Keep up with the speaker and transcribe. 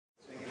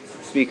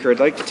Speaker, I'd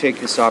like to take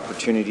this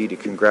opportunity to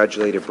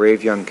congratulate a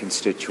brave young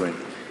constituent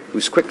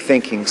whose quick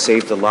thinking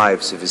saved the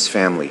lives of his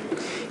family.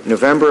 In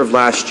November of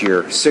last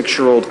year,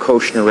 6-year-old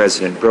Kenora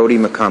resident Brody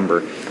Macumber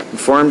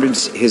informed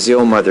his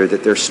ill mother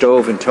that their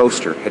stove and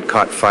toaster had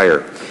caught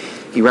fire.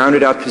 He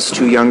rounded up his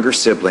 2 younger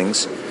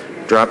siblings,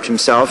 dropped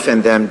himself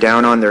and them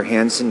down on their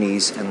hands and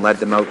knees, and led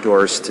them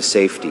outdoors to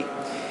safety.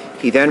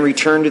 He then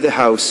returned to the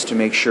house to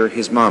make sure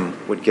his mum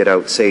would get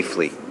out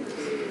safely.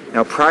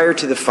 Now, prior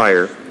to the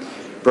fire,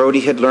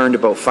 Brody had learned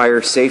about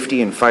fire safety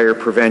and fire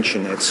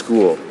prevention at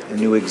school and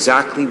knew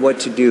exactly what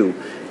to do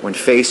when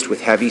faced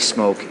with heavy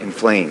smoke and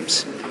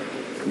flames.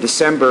 In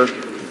December,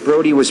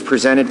 Brody was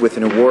presented with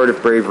an award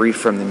of bravery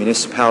from the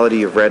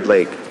municipality of Red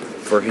Lake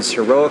for his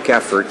heroic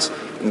efforts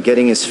in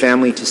getting his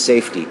family to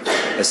safety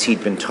as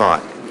he'd been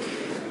taught.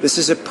 This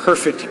is a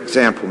perfect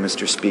example,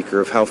 Mr. Speaker,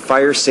 of how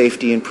fire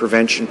safety and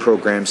prevention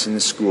programs in the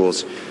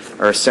schools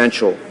are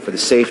essential for the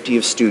safety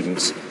of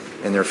students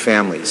and their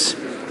families.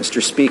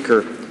 Mr.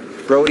 Speaker,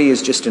 Brody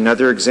is just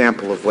another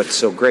example of what's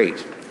so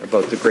great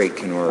about the great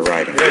Kenora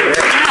riding.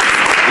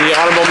 The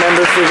honourable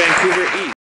member for Vancouver East.